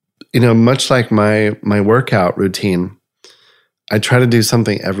much like my workout routine, I try to do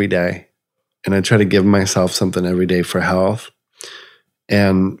something every day, and I try to give myself something every day for health.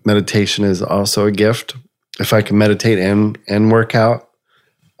 And meditation is also a gift. If I can meditate and work out,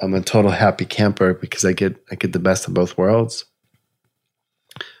 I'm a total happy camper because I get the best of both worlds.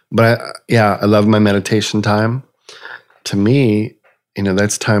 But I love my meditation time. To me,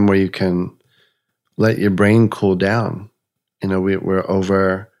 that's time where you can let your brain cool down.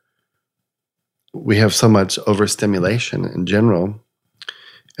 We have so much overstimulation in general.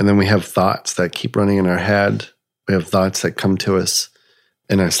 And then we have thoughts that keep running in our head. We have thoughts that come to us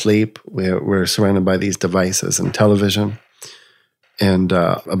in our sleep. We're surrounded by these devices and television and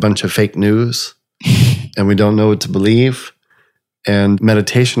a bunch of fake news. And we don't know what to believe. And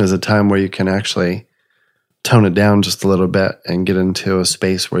meditation is a time where you can actually tone it down just a little bit and get into a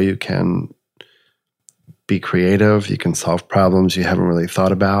space where you can be creative. You can solve problems you haven't really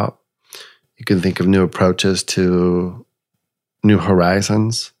thought about. You can think of new approaches to new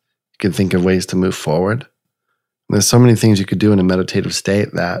horizons. You can think of ways to move forward. There's so many things you could do in a meditative state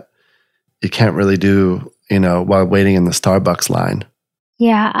that you can't really do, while waiting in the Starbucks line.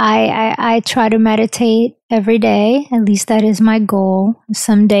 Yeah, I try to meditate every day. At least that is my goal.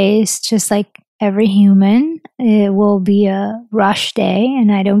 Some days, just like every human, it will be a rush day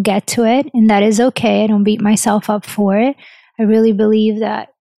and I don't get to it. And that is okay. I don't beat myself up for it. I really believe that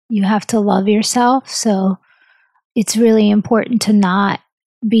you have to love yourself. So it's really important to not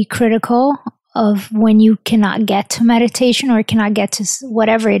be critical of when you cannot get to meditation or cannot get to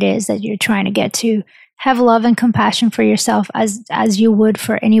whatever it is that you're trying to get to. Have love and compassion for yourself as you would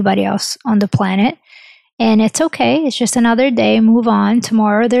for anybody else on the planet. And it's okay. It's just another day. Move on.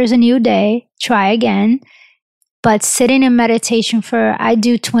 Tomorrow there's a new day. Try again. But sitting in meditation I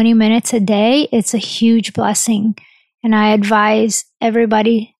do 20 minutes a day. It's a huge blessing. And I advise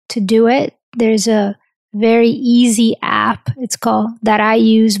everybody to do it. There's a very easy app. It's called that I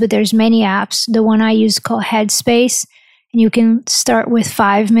use, but there's many apps. The one I use is called Headspace. And you can start with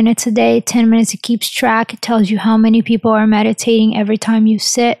 5 minutes a day, 10 minutes. It keeps track. It tells you how many people are meditating every time you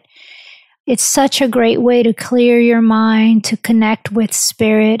sit. It's such a great way to clear your mind, to connect with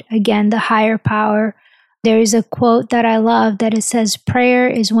spirit, again, the higher power. There is a quote that I love that it says, prayer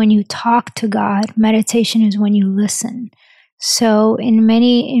is when you talk to God. Meditation is when you listen. So in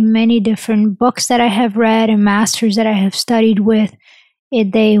many different books that I have read and masters that I have studied with,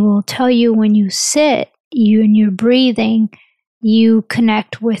 they will tell you when you sit, and you're breathing, you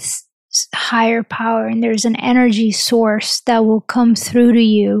connect with higher power, and there's an energy source that will come through to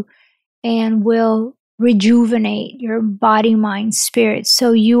you and will rejuvenate your body, mind, spirit.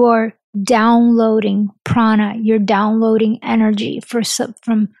 So you are downloading prana, you're downloading energy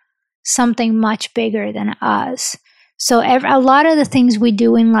from something much bigger than us. So a lot of the things we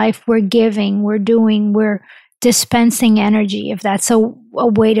do in life, we're giving, we're doing, we're dispensing energy, if that's a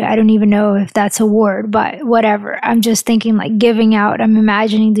way to, I don't even know if that's a word, but whatever. I'm just thinking like giving out. I'm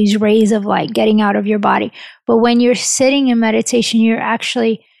imagining these rays of light getting out of your body. But when you're sitting in meditation,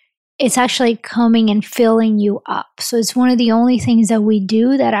 it's actually coming and filling you up. So it's one of the only things that we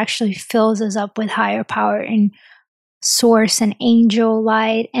do that actually fills us up with higher power and source and angel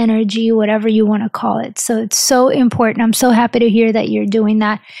light, energy, whatever you want to call it. So it's so important. I'm so happy to hear that you're doing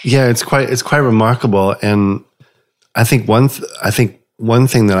that. Yeah, it's quite remarkable. And I think one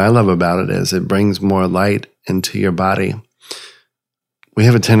thing that I love about it is it brings more light into your body. We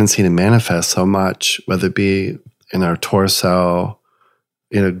have a tendency to manifest so much, whether it be in our torso,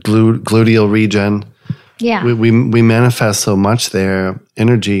 gluteal region. Yeah. We manifest so much there,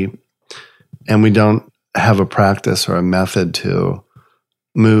 energy, and we don't have a practice or a method to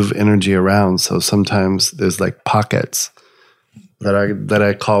move energy around. So sometimes there's like pockets that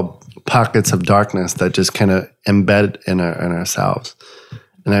I call pockets of darkness that just kind of embed in ourselves.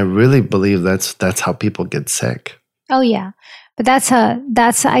 And I really believe that's how people get sick. Oh yeah. But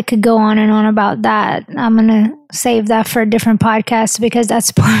I could go on and on about that. I'm going to save that for a different podcast because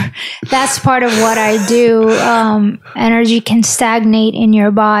that's part of what I do. Energy can stagnate in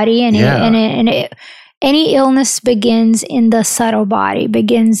your body, and any illness begins in the subtle body,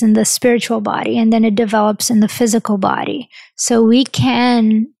 begins in the spiritual body, and then it develops in the physical body. So we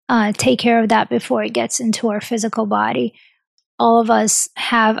can take care of that before it gets into our physical body. All of us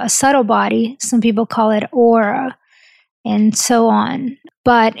have a subtle body. Some people call it aura, and so on.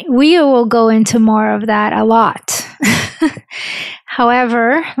 But we will go into more of that a lot.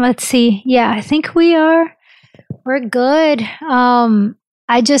 However, let's see. Yeah, I think we're good.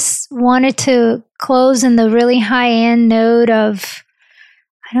 I just wanted to close in the really high-end note of,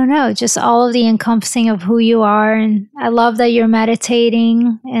 I don't know, just all of the encompassing of who you are. And I love that you're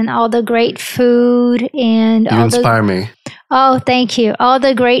meditating and all the great food. And you inspire me. Oh, thank you. All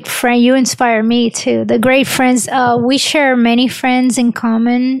the great friends. You inspire me too. The great friends. We share many friends in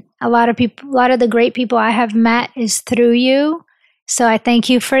common. A lot of the great people I have met is through you. So I thank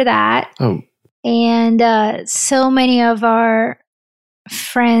you for that. Oh. And so many of our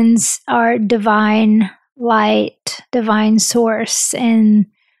friends are divine light, divine source, and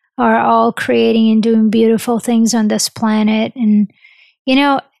are all creating and doing beautiful things on this planet. And,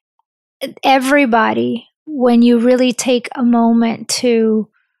 everybody, when you really take a moment to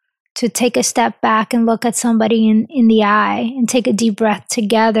take a step back and look at somebody in the eye and take a deep breath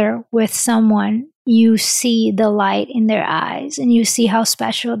together with someone, you see the light in their eyes and you see how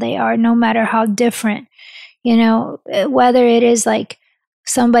special they are, no matter how different, whether it is like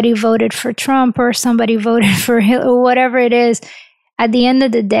somebody voted for Trump or somebody voted for Hillary, or whatever it is. At the end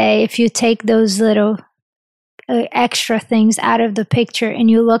of the day, if you take those little extra things out of the picture and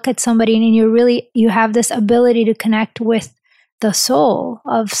you look at somebody and you have this ability to connect with the soul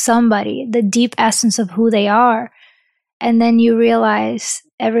of somebody, the deep essence of who they are, and then you realize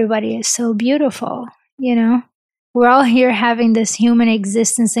everybody is so beautiful. We're all here having this human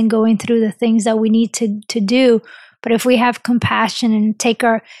existence and going through the things that we need to do. But if we have compassion and take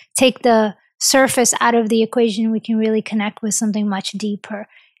the surface out of the equation, we can really connect with something much deeper.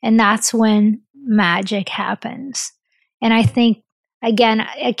 And that's when magic happens. And I think, again,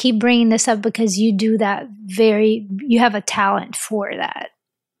 I keep bringing this up because you do that you have a talent for that.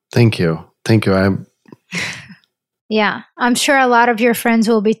 Thank you. Yeah. I'm sure a lot of your friends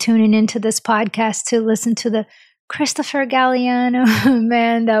will be tuning into this podcast to listen to the Christopher Galliano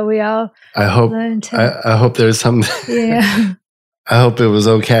man that we all I hope there's some. Yeah. I hope it was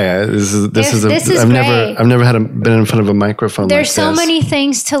okay. I've never been in front of a microphone. There's so many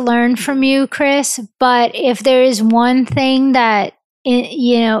things to learn from you, Chris. But if there is one thing that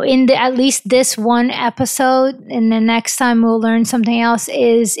at least this one episode, and the next time we'll learn something else,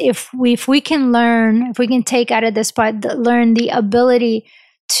 is if we can take out of this part, learn the ability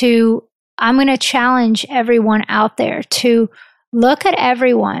to. I'm going to challenge everyone out there to look at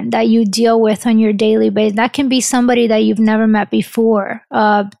everyone that you deal with on your daily basis. That can be somebody that you've never met before,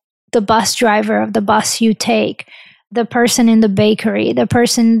 the bus driver of the bus you take, the person in the bakery, the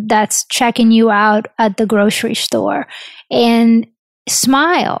person that's checking you out at the grocery store, and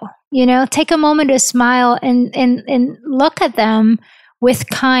smile. Take a moment to smile and look at them with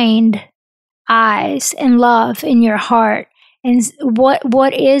kind eyes and love in your heart. And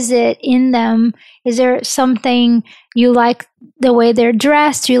what is it in them? Is there something you like the way they're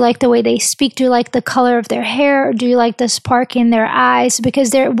dressed? Do you like the way they speak? Do you like the color of their hair? Or do you like the spark in their eyes?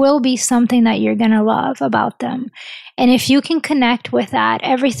 Because there will be something that you're going to love about them. And if you can connect with that,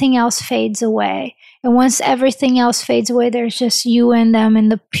 everything else fades away. And once everything else fades away, there's just you and them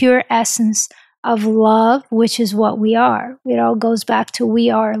and the pure essence of love, which is what we are. It all goes back to we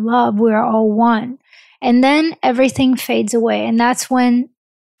are love. We are all one. And then everything fades away. And that's when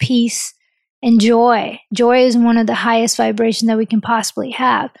peace and joy is one of the highest vibrations that we can possibly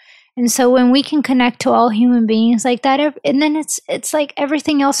have. And so when we can connect to all human beings like that, and then it's like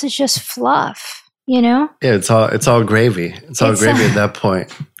everything else is just fluff, Yeah, it's all gravy. It's all gravy at that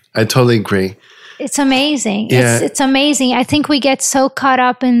point. I totally agree. It's amazing. Yeah. It's amazing. I think we get so caught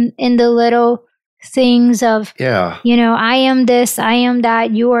up in the little things of, I am this, I am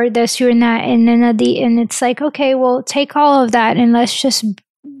that, you are this, you're that, and then and it's like, okay, well, take all of that and let's just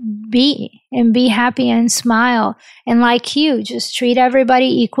be happy and smile, and like you, just treat everybody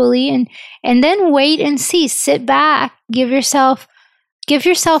equally, and then wait and see. Sit back, give yourself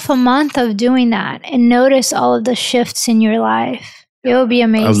a month of doing that, and notice all of the shifts in your life. It will be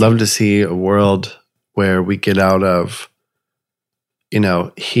amazing. I'd love to see a world where we get out of,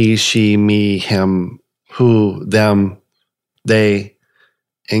 he, she, me, him, who, them, they,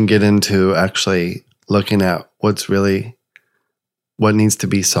 and get into actually looking at what needs to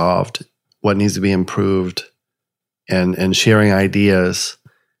be solved, what needs to be improved, and sharing ideas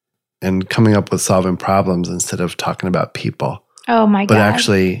and coming up with solving problems instead of talking about people. Oh my God.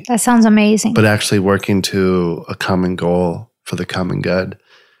 Actually, that sounds amazing. But actually working to a common goal for the common good,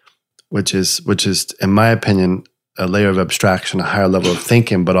 which is, in my opinion, a layer of abstraction, a higher level of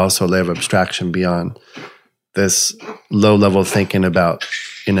thinking, but also a layer of abstraction beyond this low level thinking about,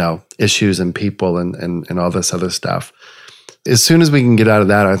 issues and people and all this other stuff. As soon as we can get out of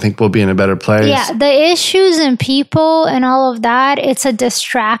that, I think we'll be in a better place. Yeah, the issues and people and all of that, it's a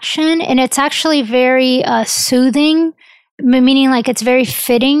distraction, and it's actually very soothing, meaning like it's very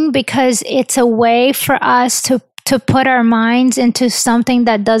fitting, because it's a way for us to put our minds into something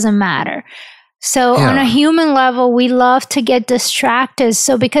that doesn't matter. So on a human level, we love to get distracted.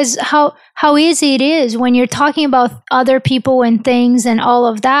 So because how easy it is when you're talking about other people and things and all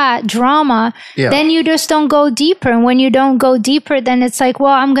of that drama, then you just don't go deeper. And when you don't go deeper, then it's like,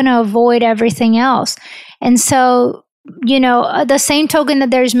 well, I'm going to avoid everything else. And so, the same token that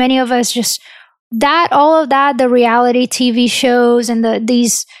there's many of us just all of that, the reality TV shows and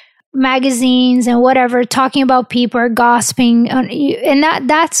these magazines and whatever, talking about people or gossiping, and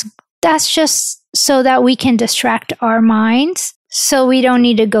that's just so that we can distract our minds, so we don't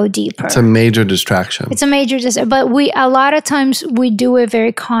need to go deeper. It's a major distraction. But a lot of times we do it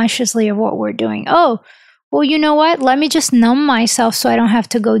very consciously of what we're doing. Oh, well, you know what? Let me just numb myself so I don't have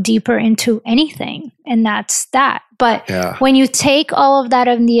to go deeper into anything. And that's that. But when you take all of that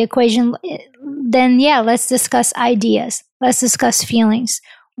in the equation, then let's discuss ideas. Let's discuss feelings.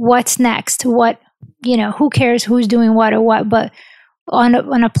 What's next? Who cares who's doing what or what? But on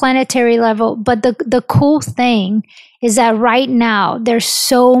a planetary level. But the cool thing is that right now there's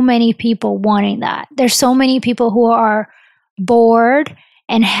so many people wanting that. There's so many people who are bored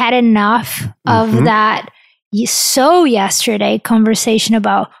and had enough of that yesterday conversation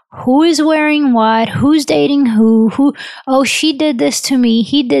about who is wearing what, who's dating who, oh, she did this to me,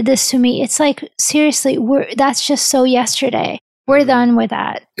 he did this to me. It's like, seriously, that's just so yesterday. We're done with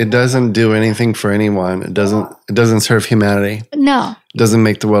that. It doesn't do anything for anyone. It doesn't serve humanity. No. It doesn't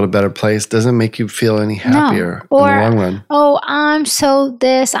make the world a better place. It doesn't make you feel any happier in the long run. Oh, I'm so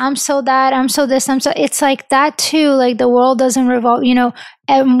this, I'm so that, I'm so this, I'm so... It's like that too. Like the world doesn't revolve.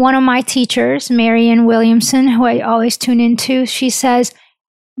 And one of my teachers, Marianne Williamson, who I always tune into, she says,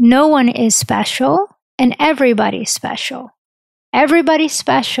 no one is special and everybody's special. Everybody's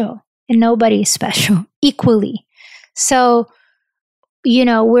special and nobody's special equally. So...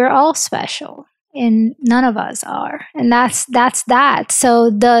 we're all special and none of us are. And that's that. So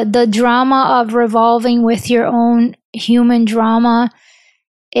the drama of revolving with your own human drama,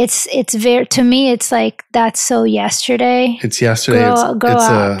 it's very, to me, it's like, that's so yesterday. It's yesterday. Grow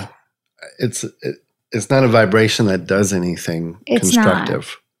up. It's not a vibration that does anything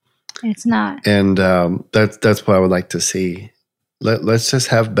constructive. It's not. And that's what I would like to see. Let's just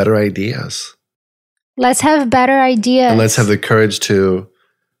have better ideas. Let's have better ideas. And let's have the courage to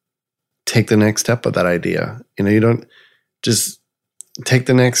take the next step of that idea. You don't just take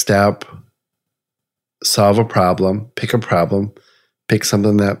the next step, solve a problem, pick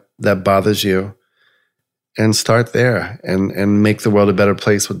something that bothers you, and start there and make the world a better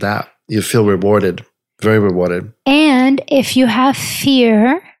place with that. You feel rewarded, very rewarded. And if you have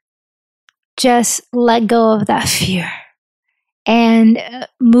fear, just let go of that fear and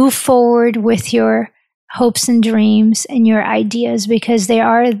move forward with your hopes and dreams and your ideas, because they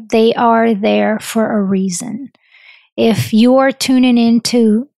are there for a reason. If you are tuning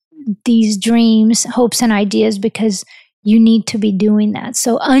into these dreams, hopes, and ideas because you need to be doing that.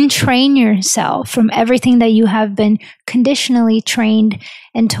 So untrain yourself from everything that you have been conditionally trained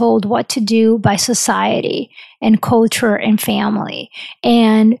and told what to do by society and culture and family.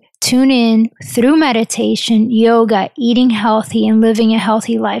 And tune in through meditation, yoga, eating healthy, and living a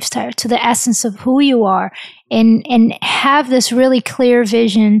healthy lifestyle to the essence of who you are, and have this really clear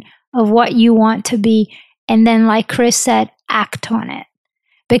vision of what you want to be. And then, like Chris said, act on it.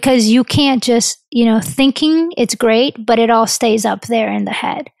 Because you can't just, thinking it's great, but it all stays up there in the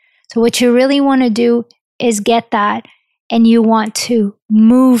head. So what you really want to do is get that, and you want to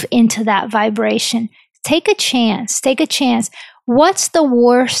move into that vibration. Take a chance. What's the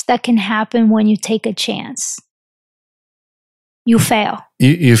worst that can happen when you take a chance? You fail.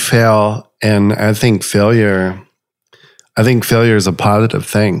 You fail, and I think failure is a positive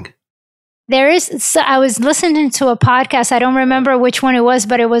thing. I was listening to a podcast. I don't remember which one it was,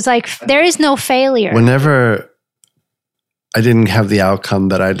 but it was like, there is no failure. Whenever I didn't have the outcome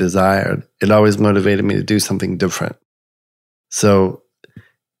that I desired, it always motivated me to do something different. So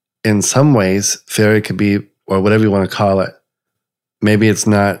in some ways, failure could be, or whatever you want to call it, maybe it's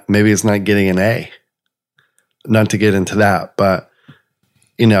not getting an A. Not to get into that, but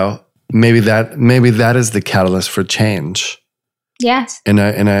maybe that is the catalyst for change. Yes. And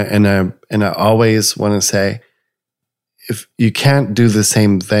I always want to say, if you can't do the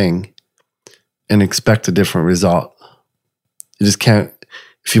same thing and expect a different result, you just can't.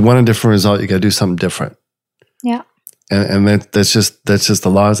 If you want a different result, you got to do something different. Yeah. And that's just the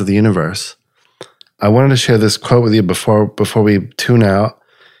laws of the universe. I wanted to share this quote with you before we tune out.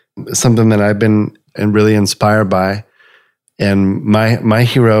 Something that I've been really inspired by, and my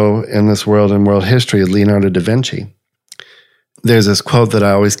hero in this world and world history is Leonardo da Vinci. There's this quote that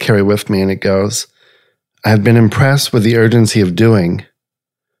I always carry with me, and it goes, "I have been impressed with the urgency of doing.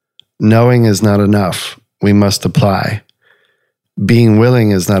 Knowing is not enough. We must apply. Being willing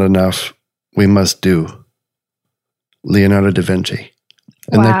is not enough. We must do." Leonardo da Vinci.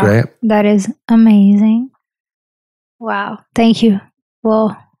 Isn't that great? That is amazing. Wow. Thank you.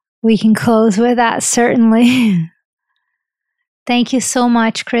 Well, we can close with that, certainly. Thank you so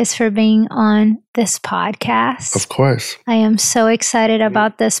much, Chris, for being on this podcast. Of course. I am so excited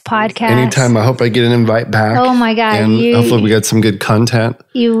about this podcast. Anytime. I hope I get an invite back. Oh my God. And hopefully we get some good content.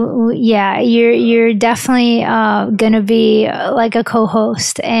 You're definitely going to be like a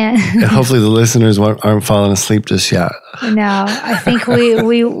co-host. And hopefully the listeners aren't falling asleep just yet. No, I think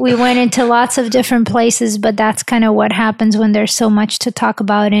we went into lots of different places, but that's kind of what happens when there's so much to talk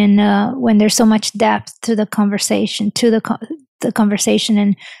about and when there's so much depth to the conversation,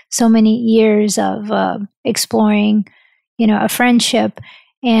 and so many years of exploring, a friendship.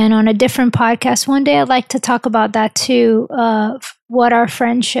 And on a different podcast one day, I'd like to talk about that too. What are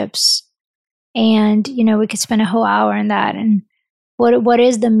friendships? And, we could spend a whole hour on that. And what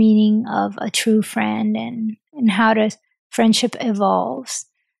is the meaning of a true friend, and how does friendship evolves?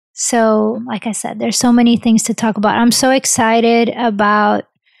 So, like I said, there's so many things to talk about. I'm so excited about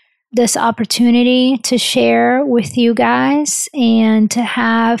this opportunity to share with you guys and to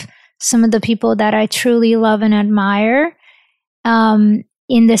have some of the people that I truly love and admire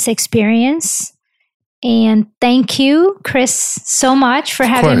in this experience. And thank you, Chris, so much for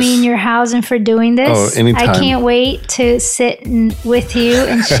having me in your house and for doing this. Oh, anytime. I can't wait to sit with you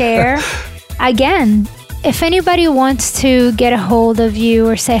and share. Again, if anybody wants to get a hold of you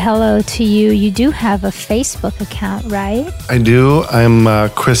or say hello to you, you do have a Facebook account, right? I do. I'm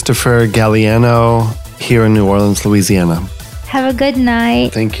Christopher Galliano here in New Orleans, Louisiana. Have a good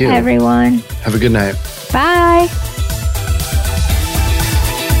night. Thank you. Everyone. Have a good night. Bye.